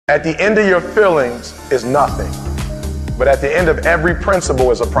At the end of your feelings is nothing, but at the end of every principle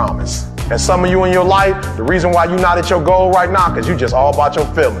is a promise. And some of you in your life, the reason why you're not at your goal right now, because you just all about your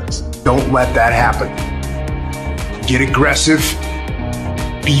feelings. Don't let that happen. Get aggressive,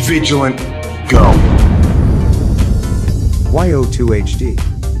 be vigilant, go.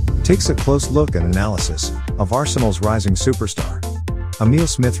 YO2HD takes a close look and analysis of Arsenal's rising superstar, Emile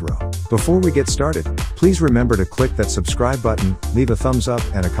Smith-Rowe. Before we get started, please remember to click that subscribe button, leave a thumbs up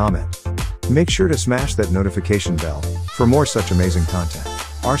and a comment. Make sure to smash that notification bell for more such amazing content.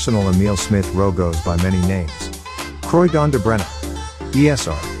 Arsenal Emile Smith-Rowe goes by many names. Croydon de Brenna,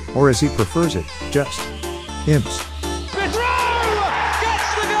 ESR, or as he prefers it, just Ims. Smith-Rowe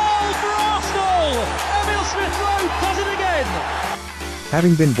gets the goal for Arsenal! Emile Smith-Rowe does it again!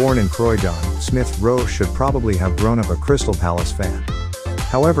 Having been born in Croydon, Smith-Rowe should probably have grown up a Crystal Palace fan.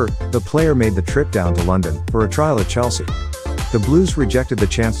 However, the player made the trip down to London for a trial at Chelsea. The Blues rejected the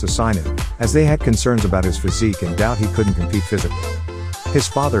chance to sign him, as they had concerns about his physique and doubt he couldn't compete physically. His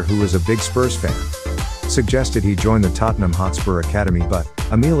father, who was a big Spurs fan, suggested he join the Tottenham Hotspur Academy, but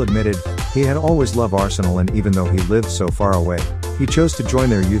Emile admitted he had always loved Arsenal, and even though he lived so far away, he chose to join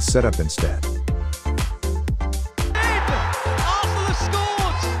their youth setup instead. Arsenal have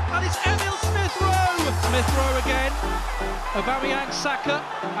scored, and it's Emile Smith-Rowe. Smith-Rowe again. Aubameyang, Saka,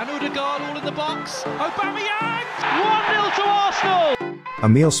 and Odegaard all in the box. Aubameyang! 1-0 to Arsenal!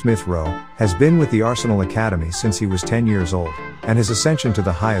 Emile Smith-Rowe has been with the Arsenal Academy since he was 10 years old, and his ascension to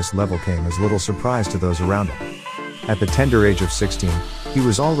the highest level came as little surprise to those around him. At the tender age of 16, he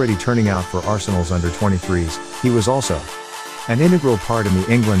was already turning out for Arsenal's under-23s. He was also an integral part in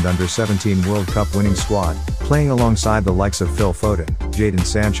the England under-17 World Cup winning squad, playing alongside the likes of Phil Foden, Jadon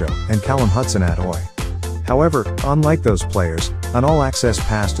Sancho, and Callum Hudson-Odoi. However, unlike those players, an all-access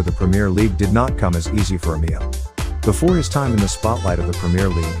pass to the Premier League did not come as easy for Emile. Before his time in the spotlight of the Premier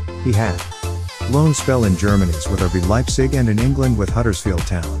League, he had loan spell in Germany's with RB Leipzig and in England with Huddersfield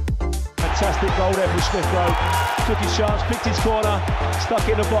Town. Fantastic goal there from Smith-Rowe. Took his chance, picked his corner, stuck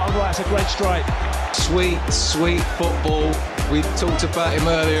in the bottom right. It's a great strike. Sweet football. We talked about him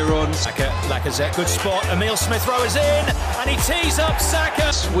earlier on. Lacazette, good spot. Emile Smith-Rowe is in, and he tees up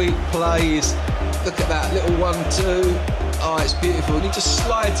Saka. Sweet plays. Look at that little 1-2. Oh, it's beautiful. And he just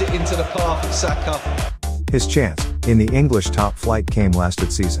slides it into the path of Saka. His chance in the English top flight came last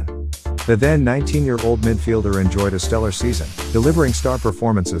season. The then 19-year-old midfielder enjoyed a stellar season, delivering star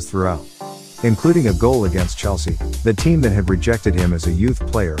performances throughout, including a goal against Chelsea, the team that had rejected him as a youth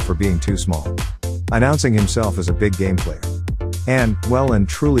player for being too small, announcing himself as a big game player, and, well and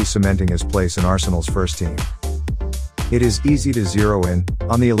truly cementing his place in Arsenal's first team. It is easy to zero in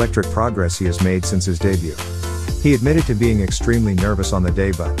on the electric progress he has made since his debut. He admitted to being extremely nervous on the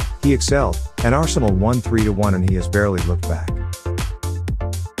day, but he excelled, and Arsenal won 3-1, and he has barely looked back.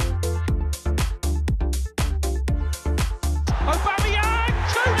 Aubameyang,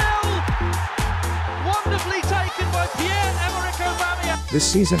 2-0! Wonderfully taken by Pierre-Emerick Aubameyang. This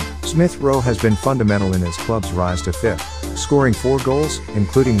season, Smith-Rowe has been fundamental in his club's rise to fifth, scoring 4 goals,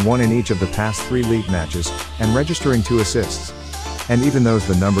 including 1 in each of the past 3 league matches, and registering 2 assists. And even though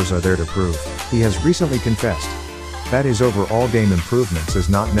the numbers are there to prove, he has recently confessed that his overall game improvements is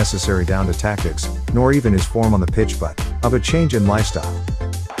not necessarily down to tactics, nor even his form on the pitch, but of a change in lifestyle.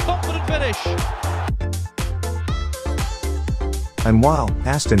 Confident finish. And while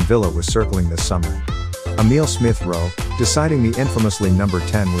Aston Villa was circling this summer, Emile Smith-Rowe deciding the infamously number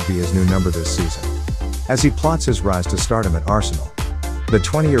 10 would be his new number this season, as he plots his rise to stardom at Arsenal. The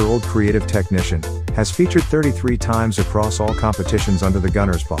 20-year-old creative technician has featured 33 times across all competitions under the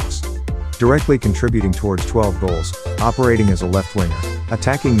Gunners' boss, directly contributing towards 12 goals, operating as a left winger,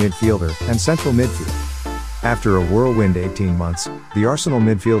 attacking midfielder, and central midfield. After a whirlwind 18 months, the Arsenal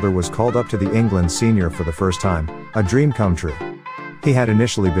midfielder was called up to the England senior for the first time, a dream come true. He had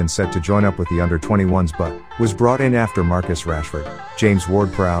initially been set to join up with the under-21s, but was brought in after Marcus Rashford, James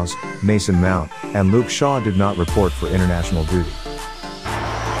Ward-Prowse, Mason Mount, and Luke Shaw did not report for international duty.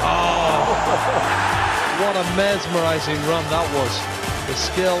 What a mesmerising run that was. The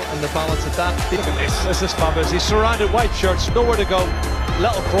skill and the balance of that. Look at this. This is fabulous. He's surrounded, white shirts, nowhere to go.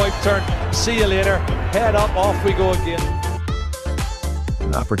 Little Cruyff turn. See you later. Head up, off we go again.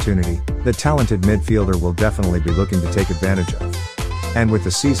 An opportunity the talented midfielder will definitely be looking to take advantage of. And with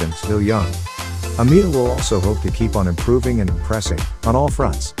the season still young, Emile will also hope to keep on improving and impressing on all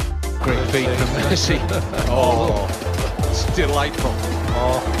fronts. Great feet from Messi. Oh, it's delightful.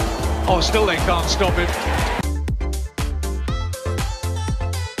 Oh, still they can't stop him.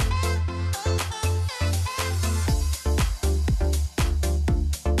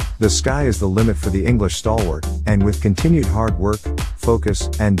 The sky is the limit for the English stalwart, and with continued hard work, focus,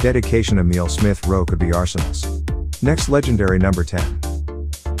 and dedication Emile Smith Rowe could be Arsenal's next legendary number 10.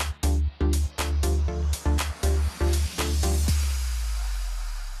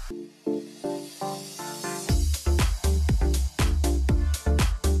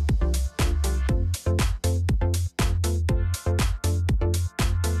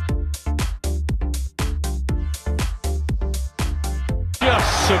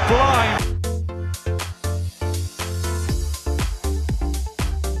 Just sublime.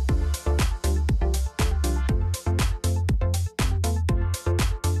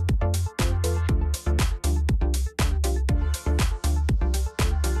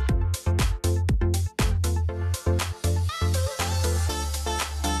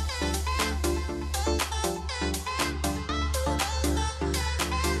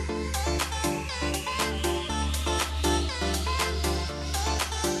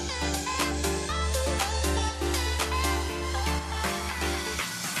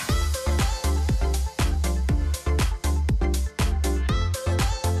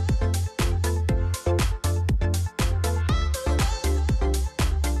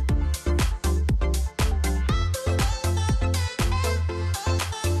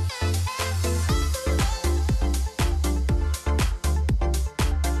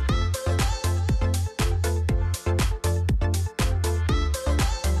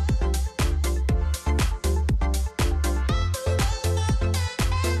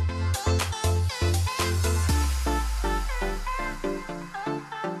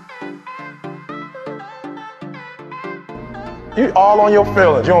 You all on your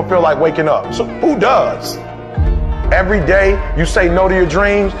feelings. You don't feel like waking up. So who does? Every day you say no to your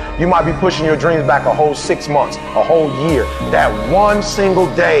dreams, you might be pushing your dreams back a whole 6 months, a whole year. That one single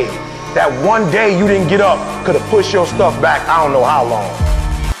day, that one day you didn't get up could have pushed your stuff back I don't know how long.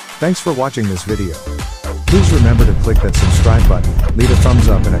 Thanks for watching this video. Please remember to click that subscribe button, leave a thumbs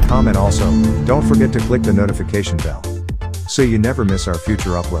up and a comment also. Don't forget to click the notification bell so you never miss our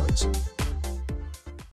future uploads.